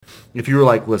if you were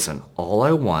like, listen, all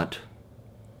I want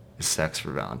is sex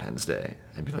for Valentine's Day,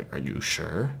 I'd be like, are you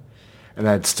sure? And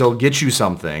I'd still get you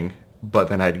something, but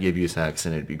then I'd give you sex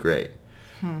and it'd be great.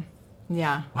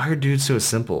 Yeah. Why are dudes so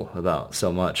simple about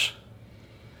so much?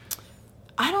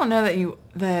 I don't know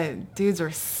that dudes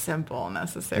are simple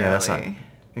necessarily. Yeah, that's not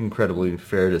incredibly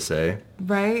fair to say.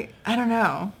 Right? I don't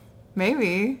know.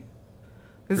 Maybe.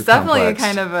 It's You're definitely complex.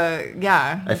 kind of a,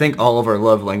 yeah. I think all of our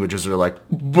love languages are like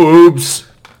boobs,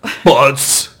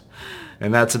 butts,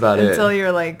 and that's about it. Until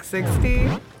you're like 60.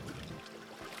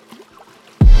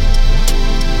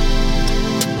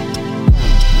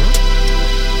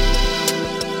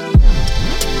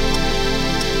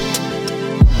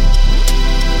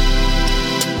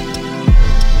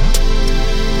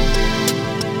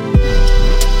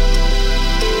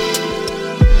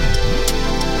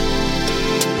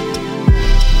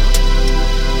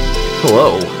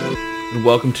 Hello, and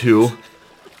welcome to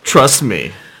Trust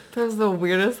Me. That was the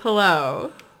weirdest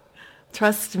hello.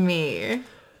 Trust me.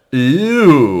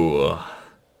 Ew.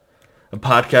 A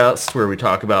podcast where we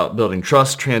talk about building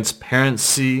trust,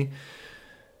 transparency,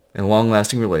 and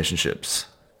long-lasting relationships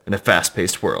in a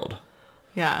fast-paced world.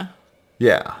 Yeah.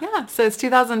 Yeah. Yeah. So it's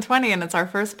 2020 and it's our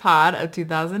first pod of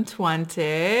 2020.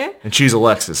 And she's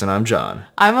Alexis, and I'm John.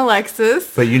 I'm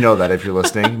Alexis. But you know that if you're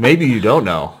listening. Maybe you don't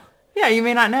know. Yeah, you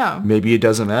may not know. Maybe it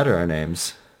doesn't matter our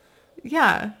names.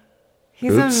 Yeah.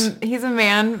 Oops. He's a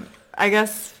man, I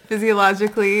guess,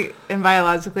 physiologically and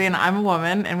biologically, and I'm a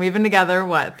woman, and we've been together,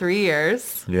 3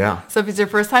 years? Yeah. So if it's your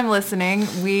first time listening,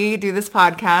 we do this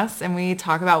podcast, and we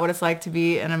talk about what it's like to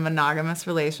be in a monogamous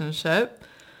relationship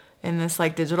in this,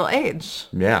 digital age.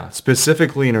 Yeah.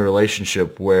 Specifically in a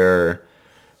relationship where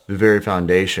the very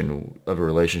foundation of a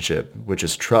relationship, which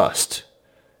is trust,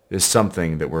 is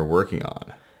something that we're working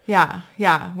on. Yeah.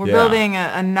 We're building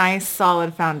a nice,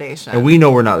 solid foundation. And we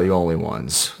know we're not the only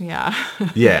ones. Yeah.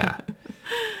 Yeah.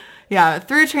 Yeah,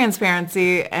 through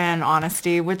transparency and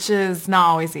honesty, which is not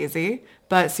always easy,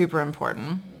 but super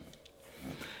important.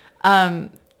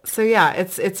 So yeah,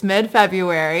 it's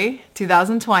mid-February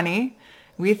 2020.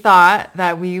 We thought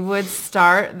that we would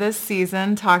start this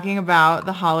season talking about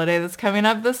the holiday that's coming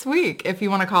up this week, if you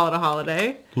want to call it a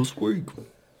holiday. This week.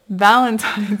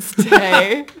 Valentine's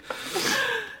Day.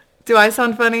 Do I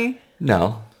sound funny?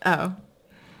 No. Oh.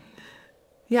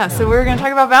 Yeah, so we're going to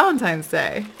talk about Valentine's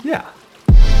Day. Yeah.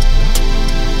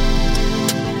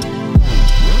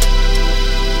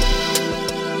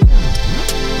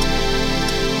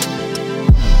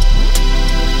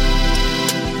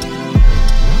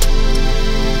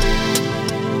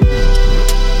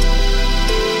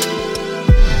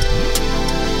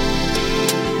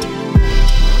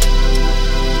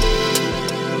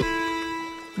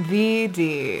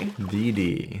 VD.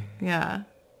 VD. Yeah.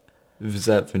 Is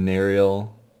that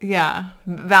venereal? Yeah.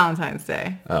 Valentine's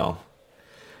Day. Oh.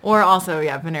 Or also,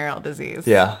 venereal disease.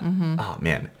 Yeah. Mm-hmm. Oh,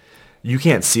 man. You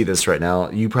can't see this right now.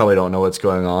 You probably don't know what's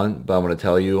going on, but I'm going to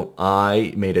tell you,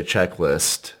 I made a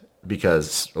checklist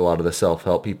because a lot of the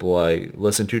self-help people I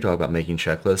listen to talk about making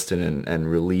checklists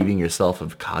and relieving yourself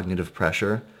of cognitive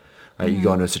pressure. Right? Mm-hmm. You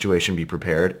go into a situation, be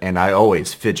prepared. And I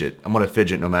always fidget. I'm going to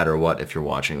fidget no matter what if you're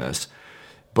watching this.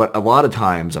 But a lot of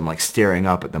times I'm staring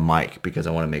up at the mic because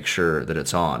I want to make sure that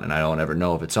it's on, and I don't ever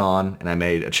know if it's on. And I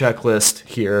made a checklist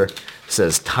here. It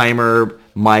says timer,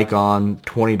 mic on,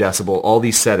 20 decibel, all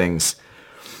these settings.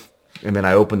 And then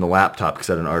I opened the laptop because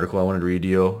I had an article I wanted to read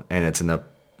you, and it's in the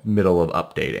middle of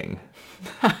updating.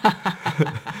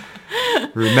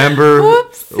 Remember,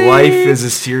 Whoopsie. Life is a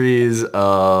series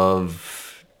of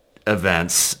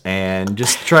events, and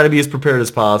just try to be as prepared as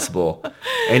possible.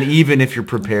 And even if you're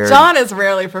prepared, John is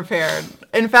rarely prepared.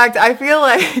 In fact, I feel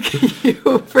like you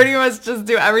pretty much just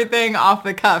do everything off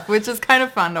the cuff, which is kind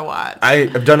of fun to watch.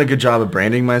 I've done a good job of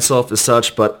branding myself as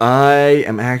such, but I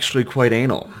am actually quite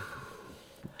anal.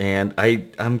 And I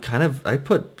have a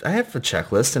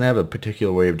checklist and I have a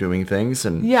particular way of doing things,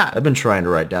 and I've been trying to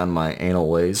write down my anal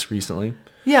ways recently.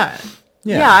 Yeah,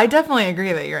 I definitely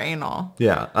agree that you're anal.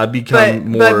 Yeah, I've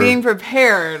become But being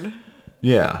prepared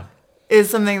yeah, is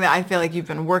something that I feel like you've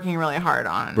been working really hard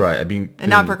on. Right. And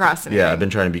not procrastinating. Yeah, I've been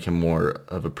trying to become more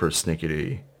of a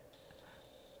persnickety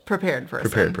prepared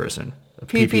person. A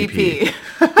PPP.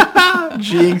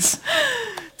 Jinx.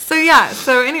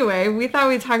 So anyway, we thought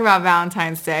we'd talk about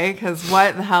Valentine's Day, because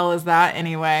what the hell is that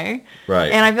anyway?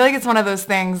 Right. And I feel like it's one of those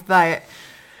things that,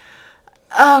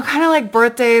 kind of like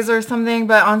birthdays or something,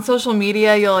 but on social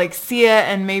media, you'll see it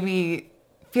and maybe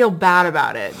feel bad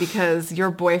about it because your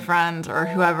boyfriend or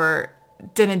whoever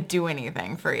didn't do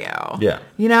anything for you. Yeah.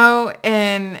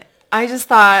 And I just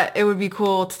thought it would be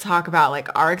cool to talk about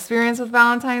our experience with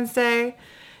Valentine's Day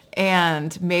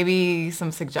and maybe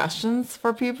some suggestions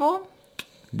for people.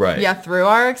 Right. Yeah, through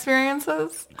our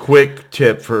experiences. Quick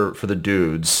tip for the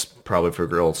dudes, probably for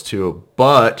girls too.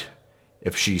 But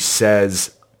if she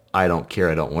says, I don't care,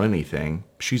 I don't want anything,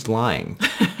 she's lying.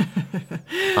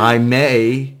 I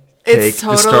may take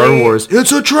the Star Wars,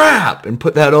 it's a trap, and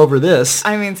put that over this.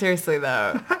 I mean, seriously,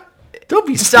 though. Don't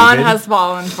be stupid. John has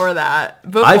fallen for that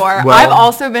before. I've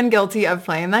also been guilty of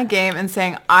playing that game and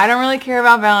saying, I don't really care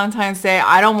about Valentine's Day.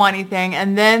 I don't want anything.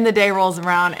 And then the day rolls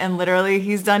around and literally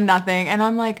he's done nothing. And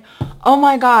I'm like, oh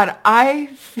my God, I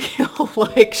feel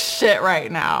like shit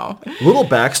right now. Little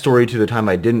backstory to the time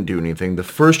I didn't do anything. The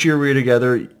first year we were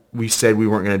together, we said we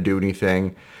weren't going to do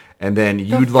anything. And then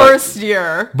the first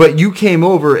year. But you came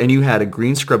over and you had a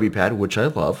green scrubby pad, which I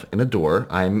love and adore.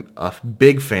 I'm a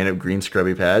big fan of green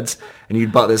scrubby pads. And you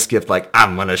bought this gift like,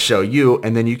 I'm going to show you.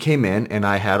 And then you came in and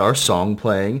I had our song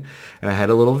playing. And I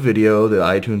had a little video that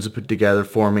iTunes had put together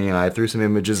for me. And I threw some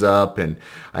images up. And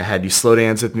I had you slow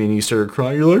dance with me and you started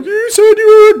crying. You're like, you said you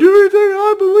wouldn't do anything.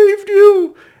 I believed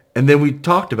you. And then we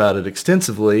talked about it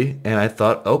extensively. And I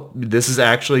thought, oh, this is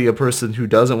actually a person who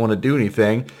doesn't want to do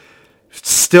anything.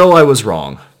 Still, I was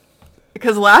wrong.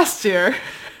 Because last year.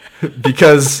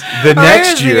 Because the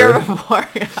next year, before,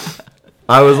 yeah.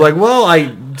 I was like, well,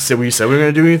 we said we were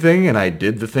going to do anything, and I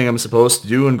did the thing I'm supposed to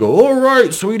do and go, all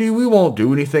right, sweetie, we won't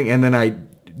do anything. And then I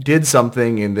did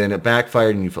something, and then it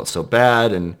backfired, and you felt so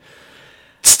bad, and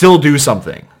still do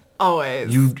something.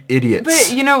 Always. You idiots.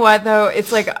 But you know what, though?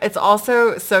 It's like, it's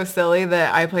also so silly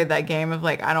that I played that game of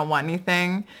like, I don't want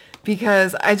anything.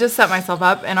 Because I just set myself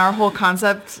up, and our whole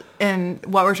concept in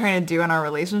what we're trying to do in our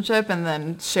relationship and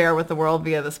then share with the world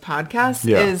via this podcast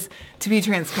is to be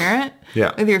transparent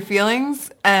with your feelings.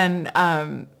 And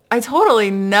I totally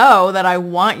know that I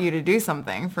want you to do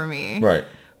something for me. Right.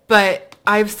 But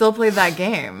I've still played that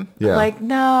game. Yeah. Like,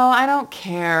 no, I don't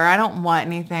care. I don't want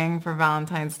anything for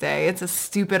Valentine's Day. It's a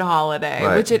stupid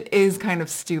holiday, which it is kind of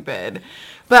stupid.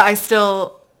 But I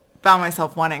still found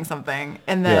myself wanting something.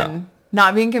 And then...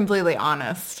 not being completely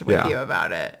honest with you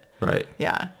about it. Right.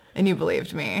 Yeah. And you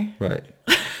believed me. Right.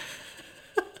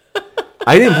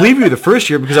 I didn't believe you the first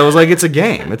year because I was like, it's a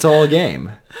game. It's all a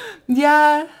game.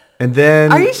 Yeah. And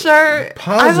then... Are you sure?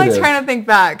 Positive. I'm like trying to think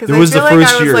back because I feel like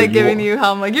I was like giving you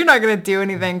hell. I'm like, you're not going to do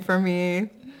anything for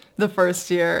me the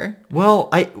first year. Well,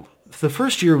 the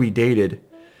first year we dated,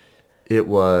 it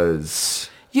was...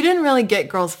 You didn't really get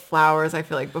girls flowers, I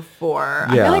feel like, before.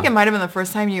 I feel like it might have been the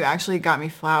first time you actually got me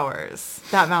flowers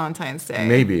that Valentine's Day.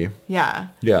 Maybe. Yeah.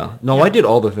 Yeah. No, I did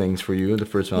all the things for you the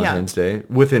first Valentine's Day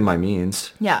within my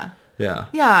means. Yeah. Yeah.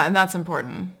 Yeah, and that's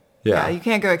important. Yeah. You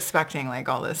can't go expecting like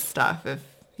all this stuff if,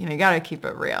 you got to keep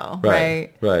it real,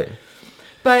 right? Right.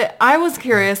 But I was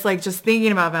curious, like just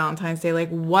thinking about Valentine's Day, like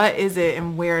what is it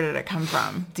and where did it come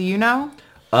from? Do you know?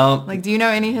 Do you know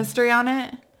any history on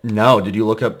it? No, did you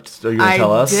look up? Are you going to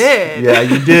tell us? I did. Yeah,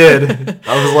 you did.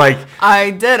 I was like...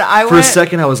 I did. For a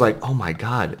second, I was like, oh my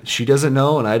God, she doesn't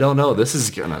know and I don't know. This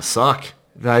is going to suck.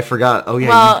 Then I forgot. Oh yeah,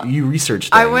 well, you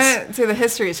researched things. I went to the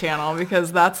History Channel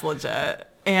because that's legit.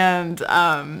 And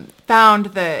found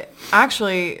that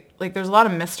actually, like there's a lot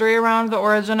of mystery around the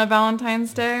origin of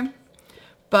Valentine's Day.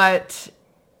 But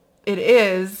it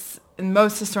is, and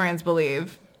most historians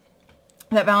believe,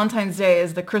 that Valentine's Day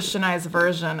is the Christianized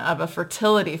version of a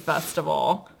fertility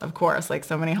festival, of course, like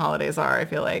so many holidays are, I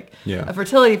feel like. Yeah. A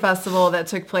fertility festival that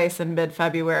took place in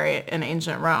mid-February in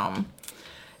ancient Rome.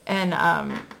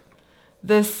 And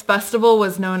this festival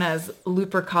was known as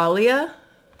Lupercalia.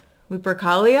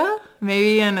 Lupercalia?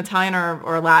 Maybe in Italian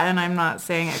or Latin, I'm not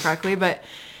saying it correctly, but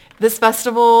this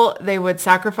festival, they would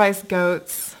sacrifice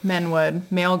goats, men would,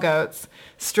 male goats,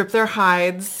 strip their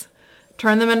hides,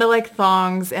 turn them into like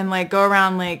thongs and like go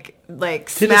around like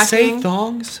smacking. Did it say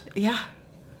thongs? Yeah.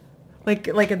 Like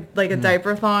a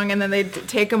diaper thong, and then they'd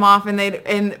take them off and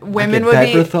women would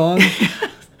diaper thong?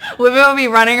 Women would be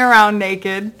running around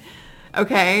naked.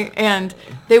 Okay? And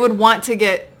they would want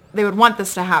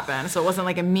this to happen, so it wasn't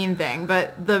like a mean thing,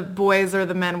 but the boys or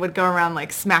the men would go around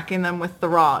like smacking them with the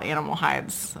raw animal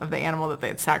hides of the animal that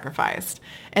they'd sacrificed.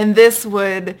 And this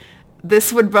would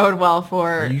bode well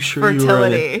for Are you sure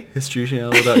fertility. You were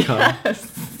on historychannel.com?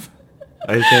 Yes.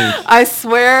 I think. I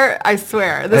swear. I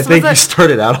think you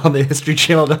started out on the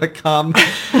historychannel.com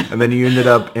and then you ended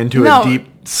up into a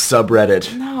deep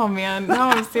subreddit. No, man. No,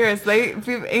 I'm serious.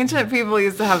 Ancient people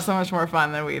used to have so much more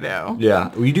fun than we do.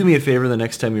 Yeah. Will you do me a favor the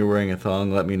next time you're wearing a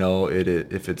thong? Let me know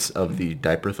if it's of the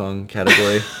diaper thong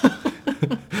category.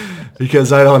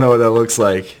 Because I don't know what that looks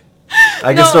like.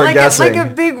 I can start guessing.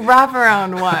 Like a big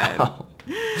wraparound one.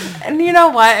 And you know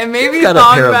what? It made me got a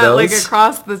thong pair of but like those.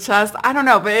 across the chest. I don't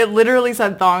know, but it literally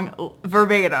said thong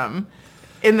verbatim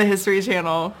in the History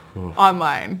Channel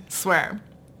online. Swear.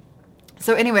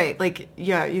 So anyway, like,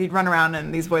 yeah, you'd run around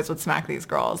and these boys would smack these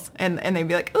girls and they'd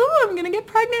be like, ooh, I'm going to get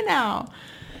pregnant now.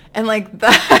 And like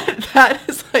that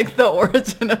is like the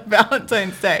origin of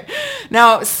Valentine's Day.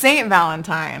 Now, Saint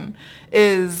Valentine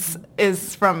is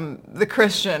from the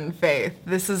Christian faith.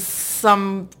 This is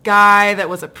some guy that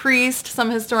was a priest.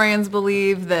 Some historians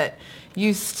believe that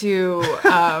used to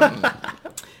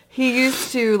he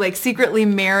used to like secretly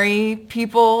marry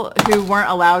people who weren't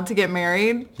allowed to get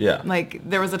married. Yeah. Like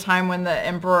there was a time when the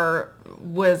emperor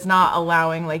was not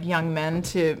allowing like young men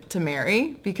to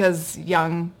marry because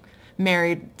young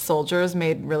married soldiers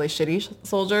made really shitty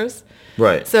soldiers.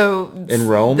 Right. So in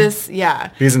Rome? Yeah.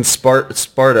 Because in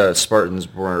Sparta,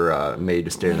 Spartans were made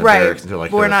to stay in the barracks until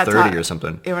like they were 30 or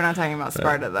something. Yeah, we're not talking about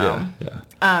Sparta though.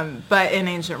 Yeah. But in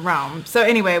ancient Rome. So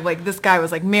anyway, like this guy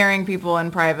was like marrying people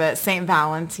in private, Saint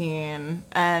Valentine,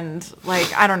 and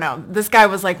like, I don't know, this guy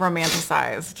was like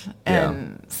romanticized.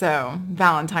 And so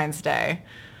Valentine's Day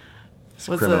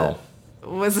was criminal.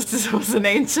 was an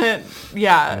ancient,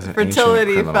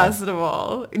 fertility ancient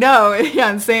festival. No,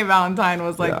 and Saint Valentine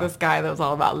was like Yeah. this guy that was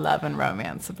all about love and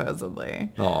romance, supposedly.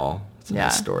 Oh, it's a Yeah.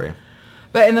 nice story.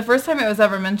 But in the first time it was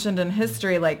ever mentioned in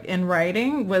history, like in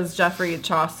writing, was Geoffrey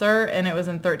Chaucer, and it was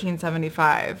in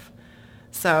 1375.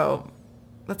 So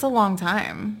that's a long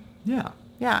time. Yeah.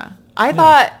 Yeah. I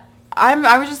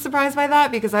was just surprised by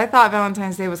that because I thought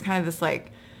Valentine's Day was kind of this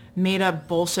like made up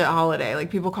bullshit holiday. Like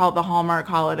people call it the Hallmark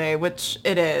holiday, which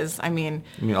it is. I mean,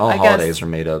 all I holidays guess are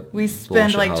made up. we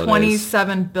spend bullshit like holidays.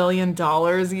 $27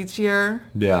 billion each year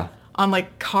Yeah. on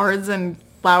like cards and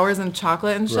flowers and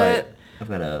chocolate and shit. Right. I've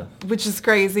got a... Which is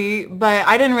crazy, but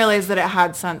I didn't realize that it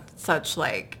had such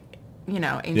like,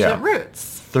 ancient roots.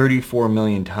 34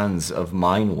 million tons of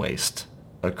mine waste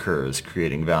occurs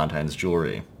creating Valentine's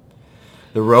jewelry.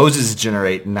 The roses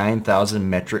generate 9,000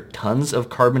 metric tons of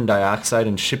carbon dioxide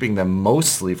and shipping them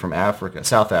mostly from Africa,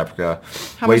 South Africa.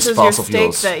 How waste much is your fossil steak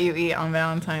fuels. that you eat on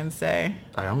Valentine's Day?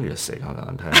 I don't eat a steak on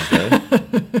Valentine's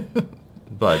Day,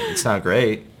 but it's not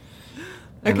great.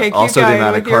 And Okay, keep also going the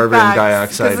amount with of your carbon facts,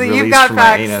 dioxide 'cause released you've got from my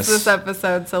facts anus. this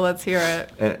episode, so let's hear it.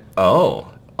 And,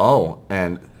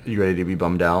 and you ready to be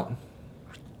bummed out?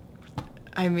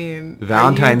 I mean,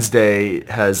 Valentine's Day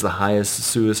has the highest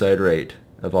suicide rate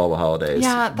of all the holidays,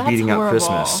 yeah, that's beating horrible. out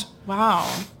Christmas. Wow,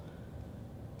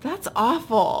 that's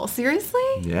awful. Seriously?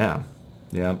 Yeah,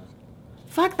 yeah.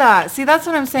 Fuck that. See, that's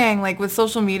what I'm saying. Like with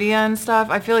social media and stuff,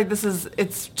 I feel like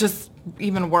it's just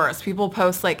even worse. People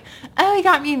post like, oh, he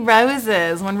got me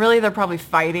roses, when really they're probably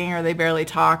fighting or they barely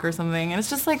talk or something. And it's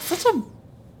just like such a,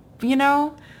 you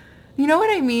know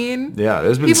what I mean? Yeah,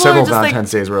 there's been People several are just, like-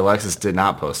 Valentine's Days where Alexis did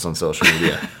not post on social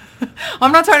media.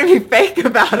 I'm not trying to be fake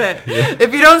about it.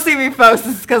 If you don't see me post,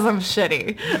 it's because I'm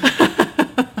shitty.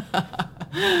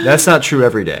 That's not true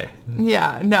every day.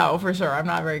 Yeah, no, for sure. I'm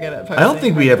not very good at posting. I don't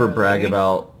think we ever regularly. brag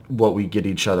about what we get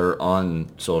each other on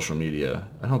social media.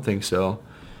 I don't think so.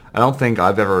 I don't think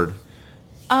I've ever...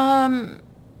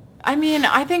 I mean,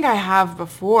 I think I have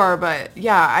before, but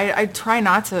yeah, I try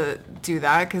not to do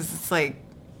that because it's like,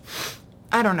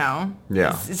 I don't know.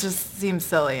 Yeah. It just seems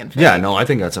silly and fake. Yeah, no, I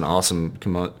think that's an awesome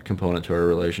component to our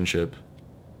relationship.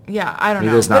 Yeah, I don't Maybe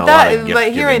know. there's not But a lot that, of gift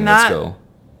but hearing giving. Let's that, go.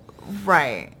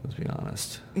 right? Let's be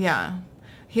honest. Yeah,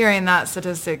 hearing that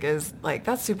statistic is like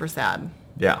that's super sad.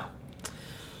 Yeah.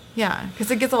 Yeah, because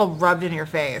it gets all rubbed in your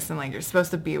face and like you're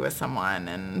supposed to be with someone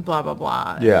and blah blah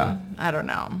blah. Yeah. And I don't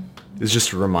know, It's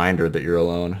just a reminder that you're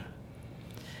alone.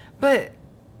 but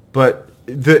But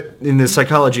in the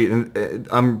psychology, and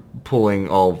I'm pulling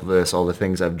all the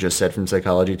things I've just said from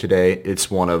Psychology Today. It's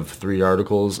one of 3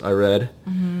 articles I read.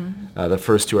 Mm-hmm. The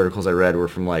first 2 articles I read were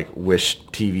from like Wish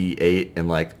TV 8 in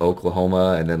like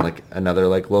Oklahoma, and then like another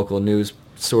like local news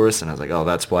source. And I was like, oh,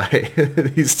 that's why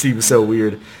these seem so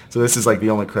weird. So this is like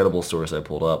the only credible source I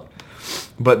pulled up.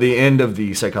 But the end of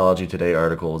the Psychology Today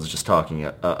article is just talking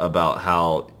about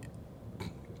how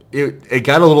it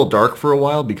got a little dark for a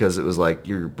while because it was like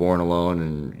you're born alone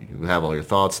and you have all your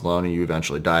thoughts alone and you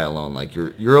eventually die alone. Like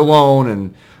you're alone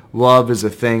and love is a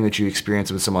thing that you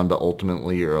experience with someone, but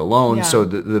ultimately you're alone. Yeah. So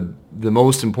the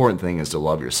most important thing is to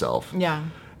love yourself. yeah,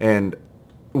 And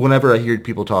whenever I hear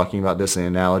people talking about this, an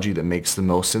analogy that makes the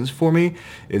most sense for me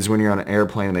is when you're on an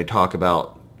airplane and they talk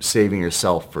about saving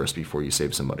yourself first before you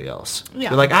save somebody else.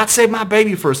 Yeah. They're like, I'd save my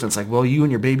baby first. And it's like, well, you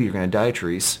and your baby are going to die,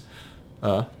 Therese.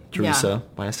 Teresa. Yeah.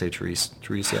 Why I say Therese?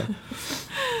 Teresa.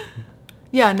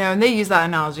 yeah. No, and they use that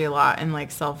analogy a lot in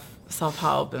like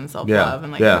self-help and self-love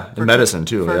and like and medicine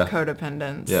too. For Yeah.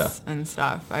 codependence and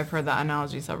stuff. I've heard that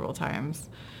analogy several times.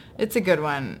 It's a good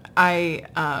one. I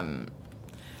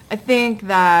think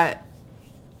that,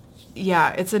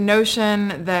 it's a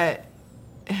notion that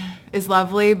is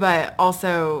lovely, but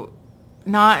also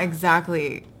not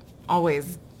exactly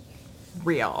always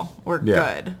real or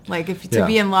good. Like to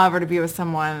be in love or to be with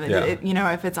someone,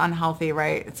 if it's unhealthy,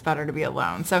 right, it's better to be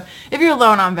alone. So if you're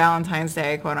alone on Valentine's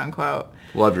Day, quote unquote,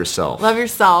 love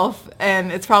yourself.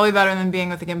 And it's probably better than being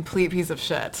with a complete piece of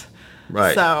shit.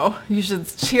 Right. So you should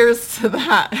cheers to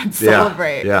that and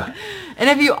celebrate. Yeah. And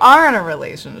if you are in a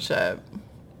relationship,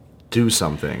 do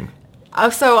something.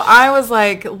 So I was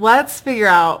like, let's figure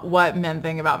out what men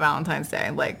think about Valentine's Day,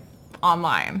 like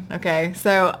online. Okay.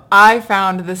 So I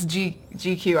found this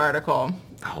GQ article.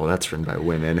 Oh, that's written by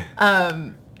women.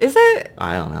 Is it?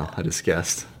 I don't know. I just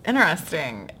guessed.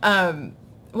 Interesting.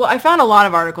 Well, I found a lot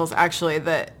of articles actually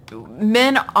that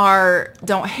men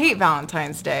don't hate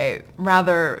Valentine's Day,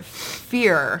 rather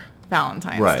fear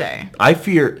Valentine's Day. I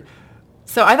fear.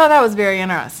 So I thought that was very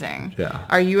interesting. Yeah.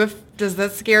 Does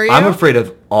that scare you? I'm afraid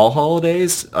of all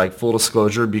holidays, like full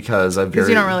disclosure, because you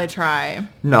don't really try.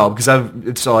 No, because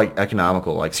it's all like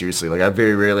economical, like seriously. Like I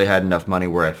very rarely had enough money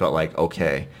where I felt like,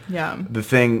 okay. Yeah. The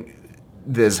thing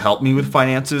that has helped me with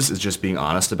finances is just being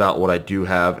honest about what I do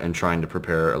have and trying to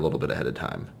prepare a little bit ahead of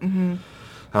time. Mm-hmm.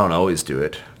 I don't always do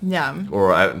it. Yeah.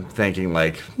 Or I'm thinking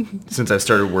like, since I've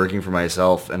started working for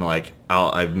myself and like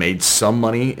I've made some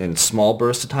money in small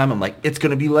bursts of time, I'm like, it's going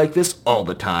to be like this all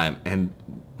the time. And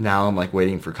now I'm like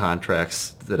waiting for contracts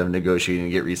that I'm negotiating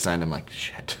to get re-signed. I'm like,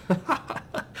 shit. That's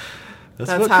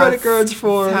what credit cards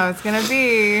for. That's how it's going to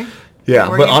be. Yeah,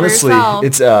 but honestly,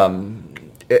 it's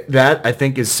that I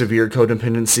think is severe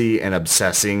codependency and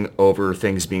obsessing over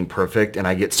things being perfect, and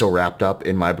I get so wrapped up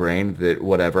in my brain that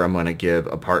whatever I'm going to give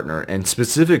a partner, and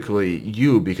specifically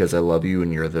you, because I love you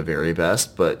and you're the very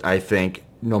best, but I think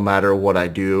no matter what I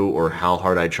do or how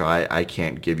hard I try, I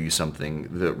can't give you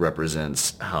something that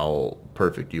represents how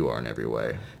perfect you are in every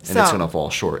way, and it's gonna fall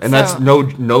short. And that's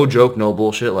no joke, no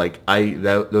bullshit. Like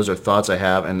those are thoughts I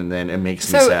have, and then it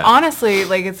makes me sad. So honestly,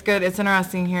 like it's good. It's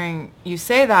interesting hearing you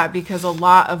say that because a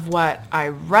lot of what I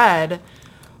read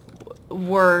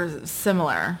were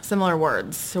similar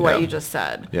words to what you just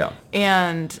said. Yeah.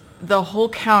 And the whole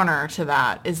counter to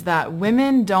that is that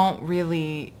women don't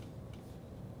really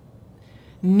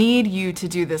need you to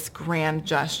do this grand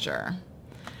gesture.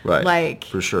 Right. Like,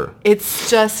 for sure. It's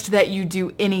just that you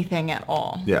do anything at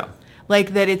all. Yeah.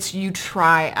 Like that it's you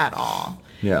try at all.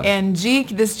 Yeah. And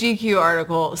this GQ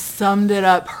article summed it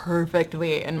up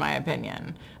perfectly in my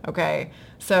opinion. Okay.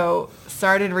 So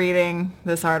started reading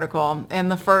this article,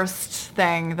 and the first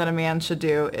thing that a man should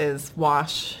do is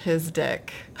wash his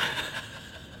dick.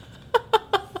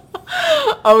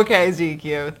 Okay,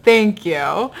 GQ. Thank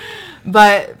you.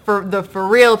 But for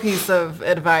real piece of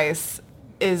advice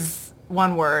is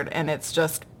one word, and it's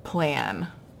just plan.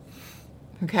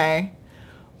 Okay?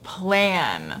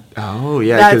 Plan. Oh,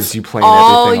 yeah, because you plan everything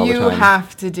all all the time. you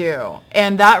have to do.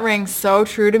 And that rings so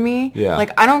true to me. Yeah.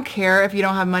 Like, I don't care if you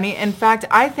don't have money. In fact,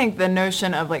 I think the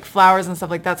notion of, like, flowers and stuff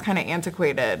like that's kind of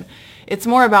antiquated. It's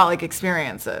more about, like,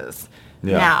 experiences.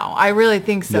 Yeah. Now. I really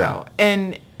think so. Yeah.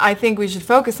 And I think we should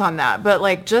focus on that. But,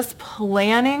 like, just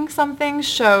planning something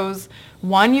shows,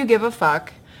 one, you give a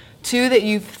fuck. Two, that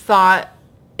you've thought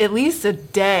at least a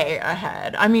day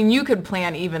ahead. I mean, you could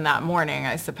plan even that morning,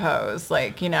 I suppose.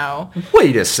 Like, you know.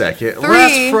 Wait a second.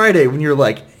 Last Friday when you're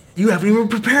like, you haven't even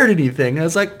prepared anything. I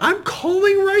was like, I'm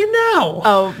calling right now.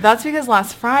 Oh, that's because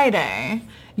last Friday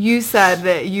you said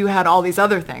that you had all these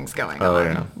other things going on.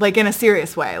 Yeah. Like in a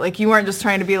serious way. Like you weren't just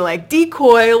trying to be like,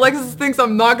 decoy, Alexis thinks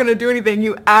I'm not going to do anything.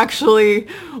 You actually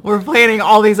were planning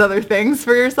all these other things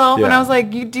for yourself. Yeah. And I was like,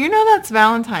 do you know that's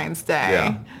Valentine's Day?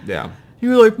 Yeah. Yeah. You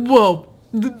were like, whoa.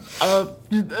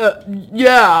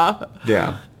 Yeah.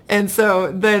 Yeah. And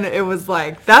so then it was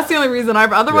like, that's the only reason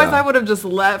otherwise I would have just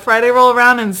let Friday roll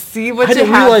around and see what you had for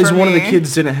me. I didn't realize one of the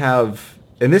kids didn't have,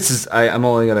 and this is, I'm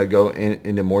only going to go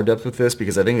into more depth with this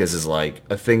because I think this is like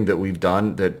a thing that we've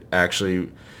done that actually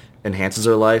enhances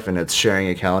our life, and it's sharing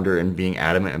a calendar and being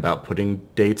adamant about putting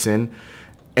dates in.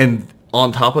 And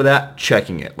on top of that,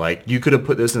 checking it. Like, you could have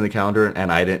put this in the calendar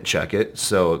and I didn't check it,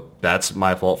 so that's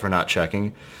my fault for not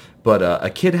checking. But a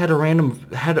kid had the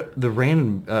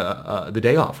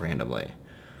day off randomly.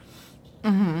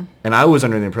 Mm-hmm. And I was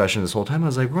under the impression this whole time, I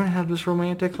was like, we're going to have this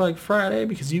romantic, like, Friday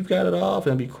because you've got it off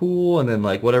and it'd be cool. And then,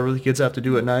 like, whatever the kids have to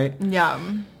do at night. Yeah.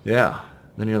 Yeah.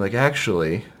 Then you're like,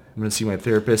 actually, I'm going to see my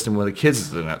therapist and one of the kids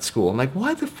is in at school. I'm like,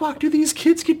 why the fuck do these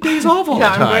kids get days off all the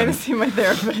time? I'm going to see my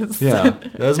therapist. Yeah,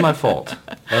 that was my fault.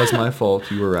 That was my fault.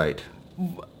 You were right.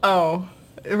 Oh,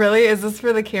 really? Is this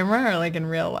for the camera or like in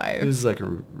real life? This is like a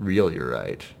real, you're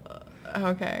right.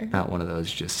 Okay. Not one of those,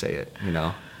 just say it, you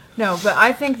know? No, but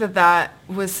I think that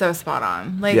was so spot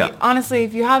on. Like, Yeah. honestly,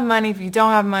 if you have money, if you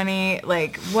don't have money,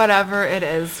 like, whatever it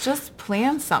is, just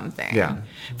plan something. Yeah.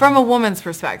 From a woman's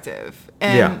perspective.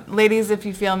 And Yeah. ladies, if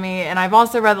you feel me, and I've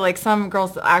also read that, like, some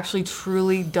girls actually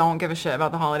truly don't give a shit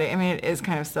about the holiday. I mean, it is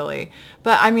kind of silly.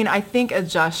 But, I mean, I think a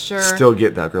gesture... Still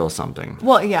get that girl something.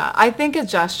 Well, yeah, I think a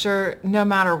gesture, no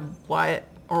matter what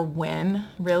or when,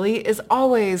 really, is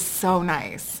always so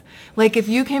nice. Like, if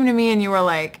you came to me and you were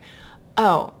like,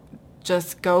 oh,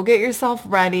 just go get yourself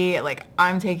ready. Like,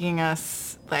 I'm taking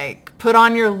us, like, put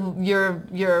on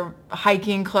your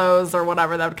hiking clothes or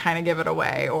whatever. That would kind of give it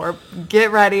away. Or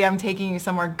get ready. I'm taking you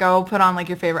somewhere. Go put on, like,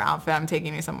 your favorite outfit. I'm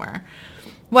taking you somewhere.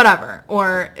 Whatever.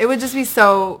 Or it would just be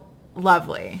so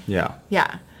lovely. Yeah.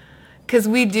 Yeah. Because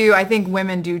I think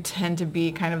women do tend to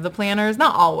be kind of the planners.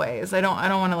 Not always. I don't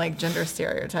want to, like, gender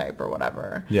stereotype or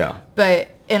whatever. Yeah. But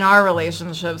in our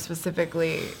relationship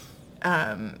specifically,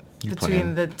 between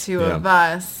plan. the two Yeah. of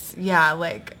us, yeah,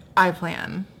 like, I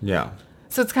plan. Yeah.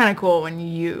 So it's kind of cool when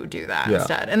you do that Yeah.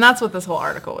 instead. And that's what this whole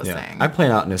article was Yeah. saying. I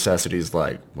plan out necessities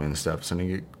like when stuff's going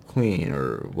to get clean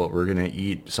or what we're going to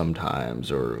eat sometimes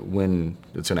or when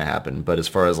it's going to happen. But as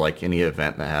far as like any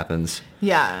event that happens.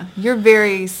 Yeah. You're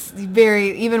very,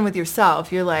 very, even with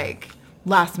yourself, you're like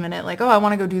last minute, like, oh, I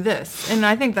want to go do this. And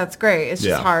I think that's great. It's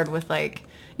just Yeah. hard with like,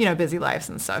 busy lives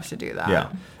and stuff to do that. Yeah.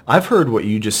 I've heard what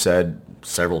you just said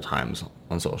several times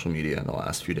on social media in the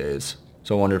last few days.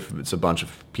 So I wonder if it's a bunch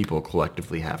of people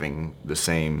collectively having the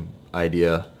same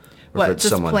idea. Or What, if it's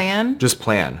just plan? Just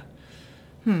plan.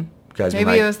 Guys,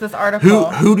 Maybe it was this article.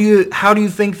 how do you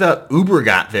think the Uber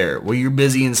got there? Well, you're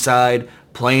busy inside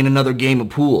playing another game of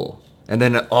pool. And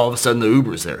then all of a sudden the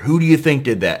Uber's there. Who do you think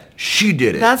did that? She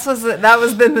did it. That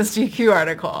was in this GQ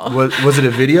article. Was it a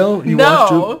video you No,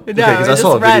 watched? no, Okay, because I I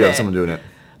saw a just read video it. of someone doing it.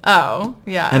 Oh,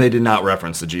 yeah. And they did not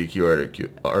reference the GQ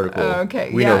article. Okay,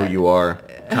 We know yeah. who you are.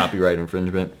 Copyright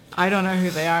infringement. I don't know who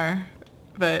they are,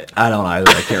 but I don't either.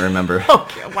 I can't remember.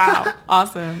 okay, wow,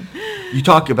 awesome. You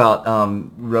talk about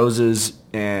roses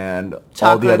and all the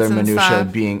Chocolates other and minutia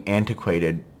stuff. being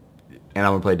antiquated. And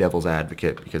I'm going to play devil's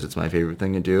advocate because it's my favorite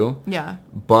thing to do. Yeah.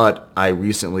 But I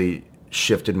recently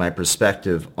shifted my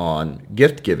perspective on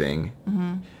gift giving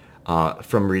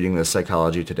from reading the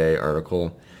Psychology Today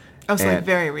article. Oh, so like And-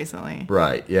 very recently.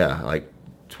 Right, yeah, like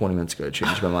 20 minutes ago I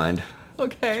changed my mind.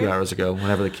 Okay. 2 hours ago,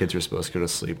 whenever the kids were supposed to go to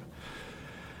sleep.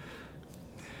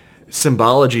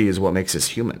 Symbology is what makes us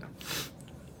human.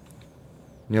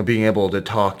 Being able to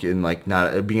talk in like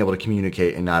not being able to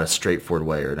communicate in not a straightforward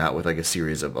way or not with like a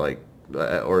series of like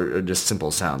or just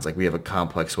simple sounds. Like we have a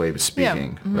complex way of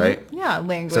speaking, right? Yeah,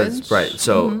 language. So it's, right.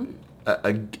 So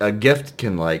a gift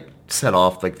can like set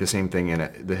off like the same thing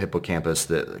in the hippocampus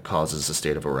that causes a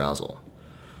state of arousal.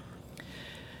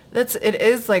 It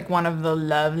is like one of the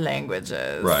love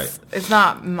languages. Right. It's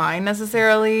not mine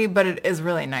necessarily, but it is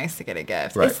really nice to get a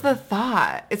gift. Right. It's the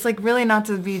thought. It's like really not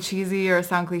to be cheesy or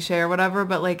sound cliche or whatever,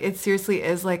 but like it seriously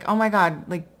is like, oh my God,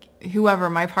 like whoever,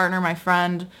 my partner, my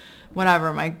friend,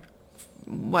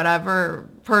 whatever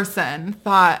person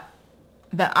thought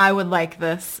that I would like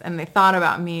this and they thought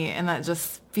about me and that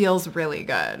just feels really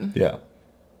good. Yeah.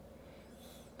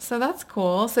 So that's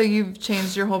cool. So you've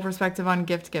changed your whole perspective on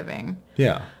gift giving.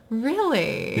 Yeah.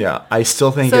 Really? Yeah. I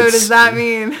still think So it's... does that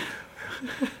mean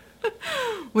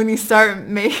when you start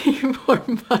making more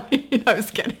money? I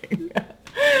was kidding.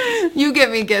 You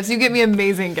get me gifts. You get me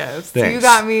amazing gifts. Thanks. You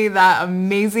got me that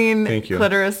amazing Thank you.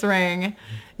 clitoris ring.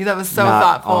 That was so Not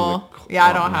thoughtful. on the- Yeah, I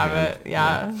on don't the have hand. it.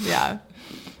 Yeah. Yeah.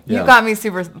 You got me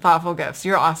super thoughtful gifts.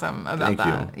 You're awesome about Thank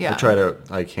that. you. Yeah. I try to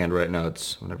like handwrite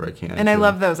notes whenever I can. And I too.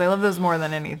 love those. I love those more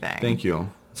than anything. Thank you.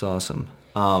 It's awesome.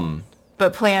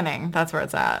 But planning, that's where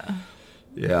it's at.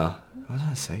 Yeah. I was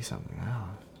going to say something. Oh,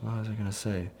 what was I going to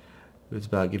say? It's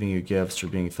about giving you gifts or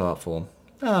being thoughtful.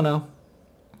 I don't know.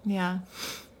 Yeah.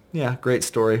 Yeah, great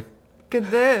story. Good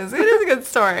this. It is a good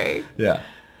story. Yeah.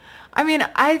 I mean,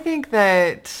 I think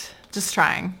that just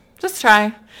trying. Just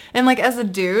try. And like as a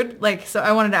dude, like, so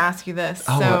I wanted to ask you this.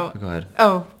 Oh, so go ahead.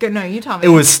 Oh, good. No, you tell me. It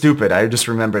was stupid. I just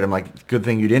remembered. I'm like, good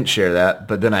thing you didn't share that.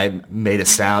 But then I made a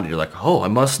sound. You're like, oh, I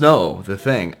must know the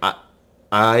thing.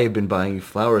 I've been buying you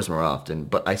flowers more often,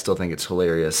 but I still think it's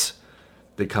hilarious.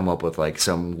 They come up with like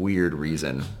some weird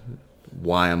reason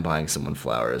why I'm buying someone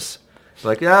flowers.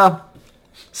 Like, yeah,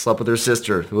 slept with her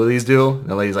sister. What do these do? And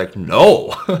the lady's like,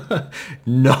 no.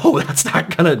 No, that's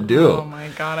not going to do. Oh my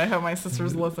God. I hope my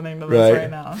sister's listening to this right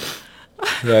now.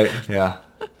 Right, yeah.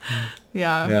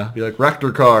 Yeah. Yeah, be like, wrecked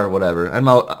her car or whatever. I'm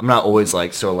not always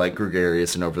like so like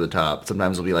gregarious and over the top.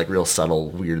 Sometimes it'll be like real subtle,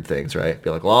 weird things, right? Be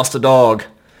like, lost a dog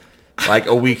like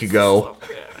a week ago.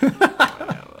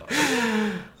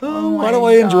 Why do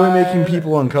I enjoy making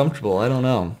people uncomfortable? I don't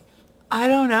know. I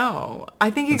don't know.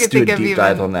 I think you Let's could do think a of deep even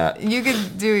dive on that. You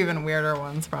could do even weirder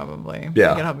ones probably.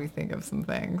 Yeah. I can help you think of some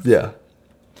things. Yeah.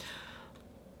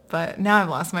 But now I've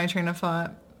lost my train of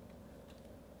thought.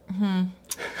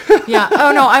 Yeah.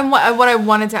 Oh no. What I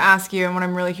wanted to ask you and what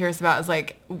I'm really curious about is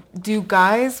like, do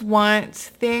guys want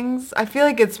things? I feel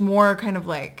like it's more kind of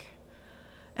like,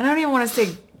 and I don't even want to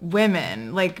say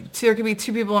women. Like, there could be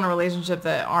two people in a relationship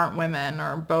that aren't women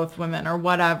or both women or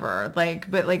whatever. Like,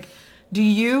 but like, do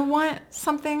you want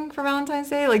something for Valentine's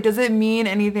Day? Like, does it mean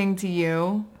anything to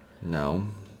you? No.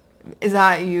 Is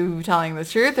that you telling the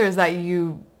truth, or is that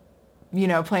you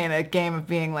playing a game of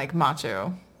being like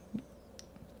macho?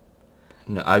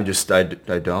 No, I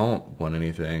don't want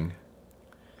anything.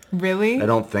 Really? I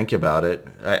don't think about it.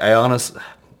 I honestly,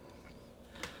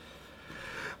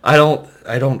 I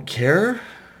don't care.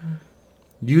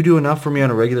 You do enough for me on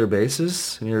a regular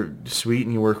basis, and you're sweet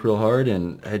and you work real hard,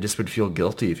 and I just would feel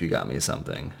guilty if you got me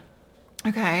something.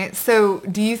 Okay, so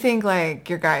do you think like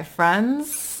your guy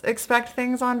friends expect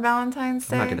things on Valentine's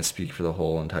Day? I'm not going to speak for the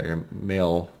whole entire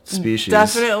male species.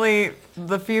 Definitely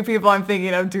the few people I'm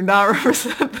thinking of do not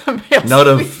represent the male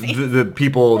None species. of the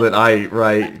people that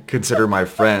I consider my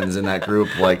friends in that group,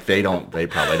 like they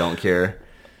probably don't care.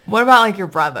 What about like your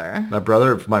brother? My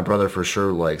brother for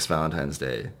sure likes Valentine's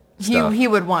Day stuff. He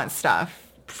would want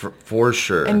stuff. For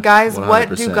sure. And guys, 100%.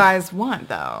 what do guys want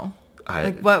though?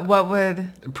 Like what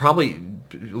would... Probably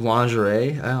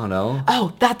lingerie. I don't know.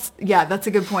 Oh, that's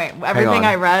a good point. Everything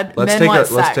I read, Let's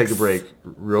sex. take a break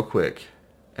real quick,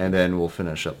 and then we'll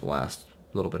finish up the last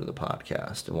little bit of the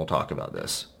podcast, and we'll talk about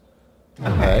this.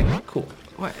 Okay. Cool.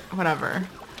 Whatever.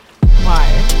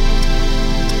 Why?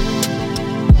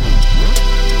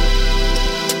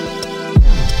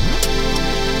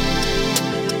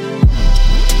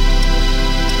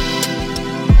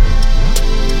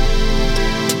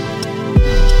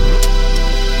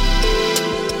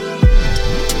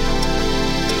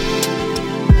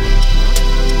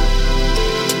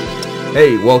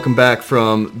 Hey, welcome back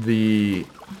from the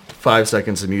 5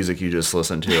 seconds of music you just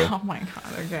listened to. Oh my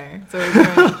God, okay. So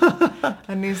we're doing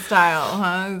a new style,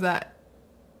 huh? Is that,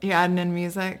 you adding in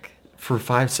music? For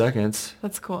 5 seconds.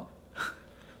 That's cool.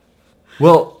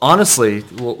 Well, honestly,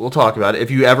 we'll talk about it. If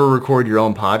you ever record your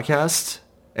own podcast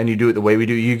and you do it the way we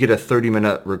do, you get a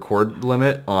 30-minute record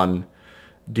limit on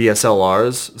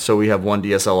DSLRs. So we have one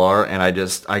DSLR, and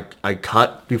I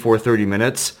cut before 30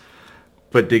 minutes,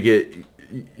 but to get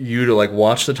you to like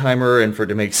watch the timer and for it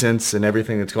to make sense and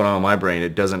everything that's going on in my brain,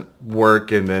 it doesn't work.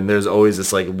 And then there's always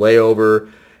this like layover,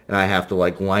 and I have to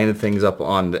like line things up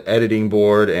on the editing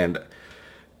board, and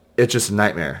it's just a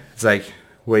nightmare. It's like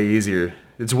way easier.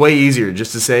 It's way easier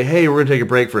just to say, hey, we're going to take a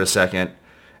break for a second,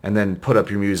 and then put up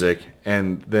your music,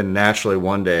 and then naturally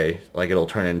one day like it'll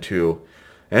turn into,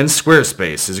 and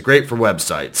Squarespace is great for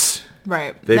websites.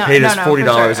 Right. They paid us $40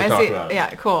 sure. to talk about it.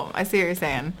 Yeah, cool. I see what you're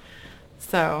saying.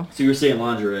 So you were saying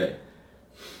lingerie.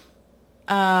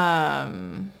 Guys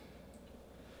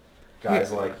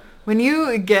like... when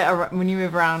you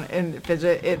move around and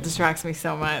fidget, it distracts me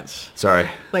so much. Sorry.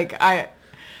 Like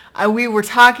we were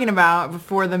talking about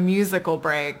before the musical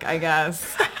break, I guess,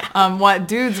 what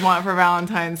dudes want for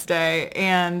Valentine's Day,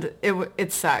 and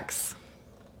it's sex.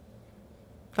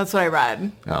 That's what I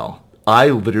read. No. I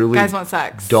literally guys want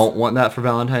sex. Don't want that for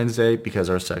Valentine's Day because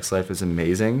our sex life is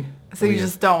amazing. So you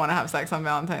just don't want to have sex on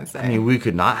Valentine's Day? I mean, we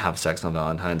could not have sex on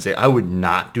Valentine's Day. I would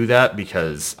not do that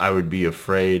because I would be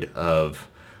afraid of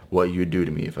what you would do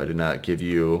to me if I did not give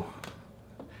you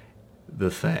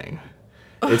the thing.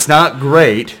 It's not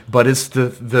great, but it's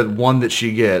the one that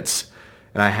she gets,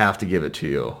 and I have to give it to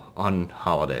you on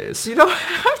holidays. You don't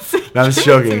have to. I was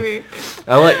joking.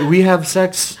 We have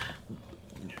sex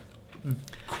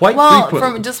quite frequently.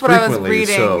 From just what I was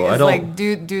reading, so it's like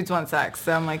dudes want sex.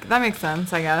 So I'm like, that makes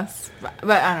sense, I guess. But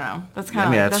I don't know. That's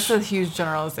kind of that's a huge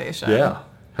generalization. Yeah.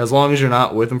 As long as you're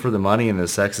not with them for the money and the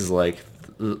sex is like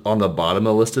on the bottom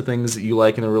of the list of things that you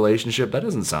like in a relationship, that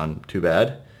doesn't sound too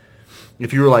bad.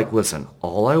 If you were like, listen,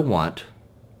 all I want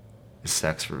is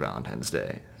sex for Valentine's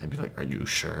Day, I'd be like, are you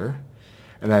sure?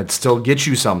 And I'd still get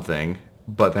you something,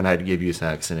 but then I'd give you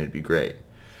sex and it'd be great.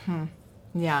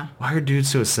 Yeah. Why are dudes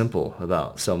so simple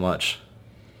about so much?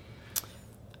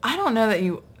 I don't know that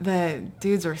the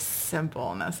dudes are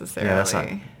simple necessarily. Yeah, that's not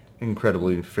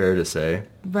incredibly fair to say.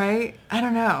 Right? I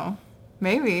don't know.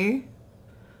 Maybe.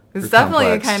 It's They're definitely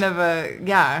complex. kind of a,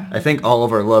 yeah. I think all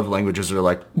of our love languages are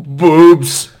like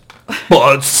boobs,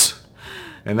 butts,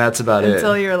 and that's about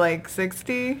Until it. you're like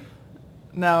 60?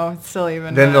 No, it's still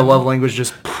even. Then the love language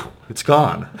just, it's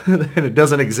gone. And it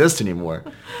doesn't exist anymore.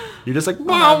 You're just like,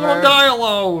 well, I Whatever. will die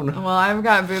alone. Well, I've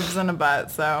got boobs and a butt,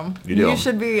 so You do. you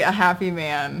should be a happy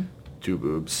man. 2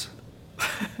 boobs,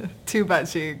 2 butt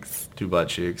cheeks. 2 butt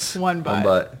cheeks. One butt. 1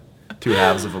 butt. 2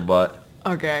 halves of a butt.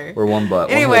 Okay. Or 1 butt. 1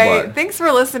 whole Anyway, butt. thanks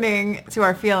for listening to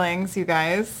our feelings, you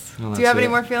guys. Oh, Do you have that's any it.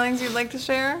 more feelings you'd like to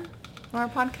share on our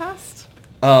podcast?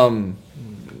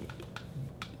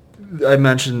 I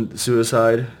mentioned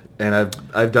suicide, and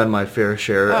I've done my fair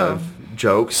share Oh. of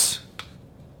jokes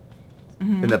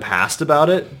in the past about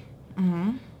it.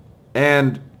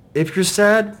 And if you're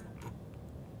sad,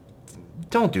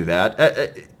 don't do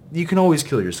that. You can always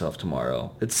kill yourself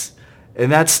tomorrow.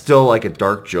 And that's still like a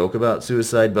dark joke about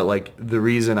suicide, but like the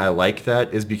reason I like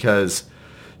that is because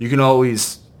you don't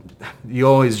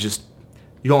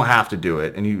have to do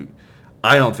it, and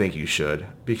I don't think you should,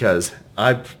 because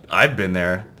I've been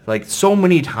there like so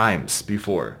many times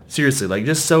before. Seriously, like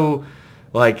just so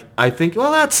like I think,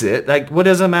 well, that's it. Like what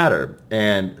does it matter?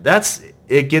 And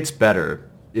it gets better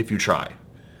if you try.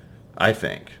 I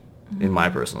think, in my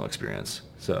personal experience.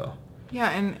 So Yeah,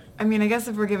 and I mean, I guess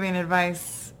if we're giving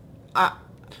advice,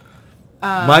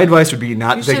 my advice would be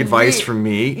not you to take should advice re- from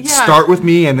me. Yeah. Start with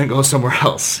me and then go somewhere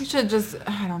else. you should just,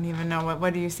 I don't even know,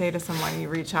 what do you say to someone? You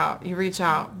reach out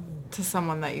to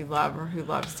someone that you love or who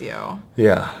loves you.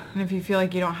 Yeah. And if you feel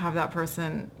like you don't have that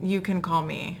person, you can call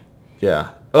me. Yeah.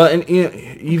 And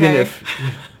even Okay.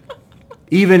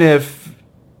 even if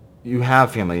you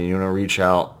have family and you want to reach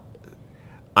out,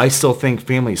 I still think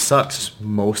family sucks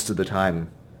most of the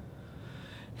time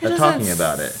at talking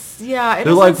about it. Yeah.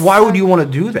 They're like, why would you want to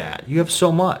do that? You have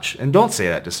so much. And don't say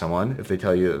that to someone if they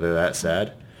tell you that they're that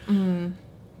sad.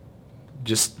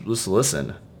 Just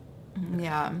listen.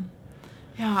 Yeah.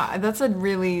 Yeah, that's a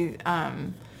really,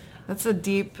 that's a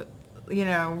deep,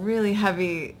 really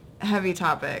heavy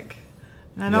topic.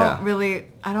 And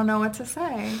I don't know what to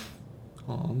say.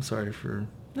 Oh, I'm sorry for...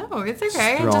 No, it's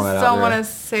okay. I throwing just it out don't want there. to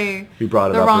say You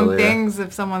brought it the up wrong earlier. things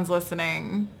if someone's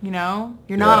listening, You're not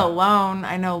Yeah. alone.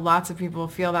 I know lots of people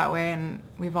feel that way, and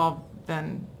we've all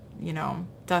been,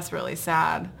 desperately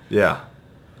sad. Yeah.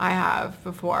 I have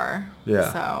before.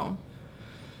 Yeah. So,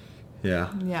 Yeah.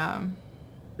 yeah.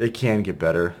 It can get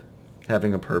better.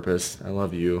 Having a purpose. I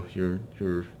love you. You're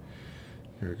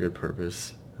a good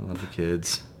purpose. I love the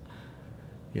kids.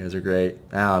 You guys are great.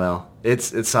 I don't know. It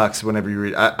sucks whenever you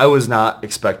read. I was not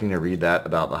expecting to read that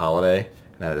about the holiday,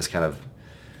 and that just kind of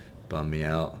bummed me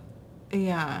out.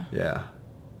 Yeah. Yeah.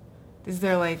 Is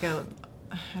there like I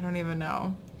don't even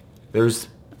know. There's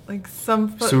Like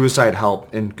some... suicide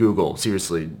help in Google.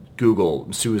 Seriously, Google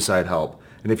suicide help.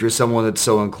 And if you're someone that's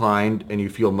so inclined and you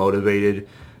feel motivated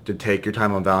to take your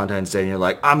time on Valentine's Day and you're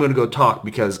like, I'm going to go talk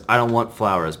because I don't want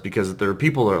flowers, because there are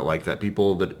people that are like that.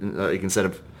 People that instead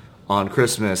of on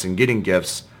Christmas and getting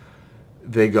gifts,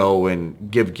 they go and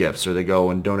give gifts, or they go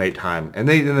and donate time, and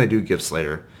then they do gifts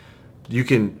later. You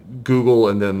can Google,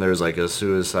 and then there's like a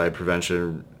suicide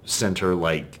prevention center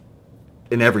like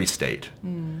in every state.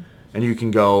 And you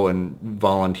can go and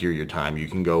volunteer your time. You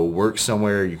can go work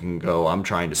somewhere. You can go, I'm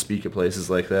trying to speak at places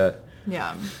like that.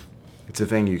 Yeah. It's a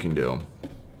thing you can do.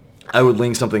 I would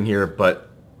link something here, but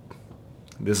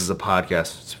this is a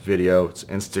podcast. It's video. It's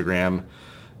Instagram.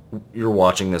 You're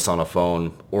watching this on a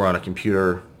phone or on a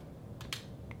computer.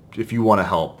 If you want to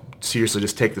help, seriously,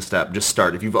 just take the step. Just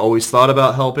start. If you've always thought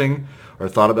about helping or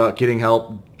thought about getting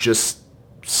help, just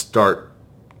start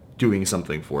doing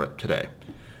something for it today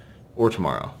or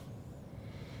tomorrow.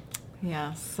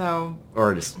 Yeah. So...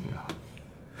 Or just...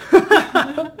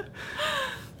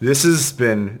 This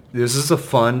is a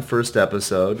fun first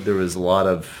episode. There was a lot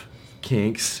of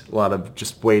kinks, a lot of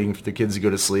just waiting for the kids to go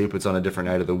to sleep. It's on a different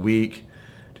night of the week,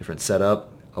 different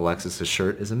setup. Alexis's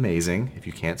shirt is amazing. If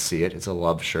you can't see it, it's a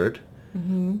love shirt.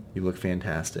 Mm-hmm. You look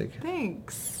fantastic.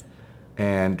 Thanks.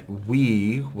 And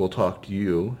we will talk to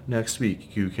you next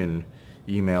week. You can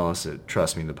email us at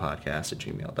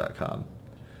trustmethepodcast@gmail.com.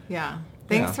 Yeah.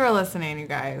 Thanks Yeah. for listening, you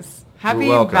guys. Happy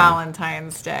welcome.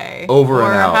 Valentine's Day. Over and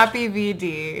or out. Happy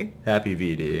VD. Happy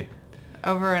VD.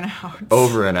 Over and out.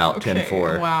 Over and out, Okay.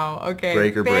 10-4. Wow. Okay.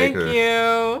 Breaker, Thank breaker.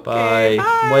 you. Bye. Okay,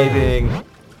 bye. Waving.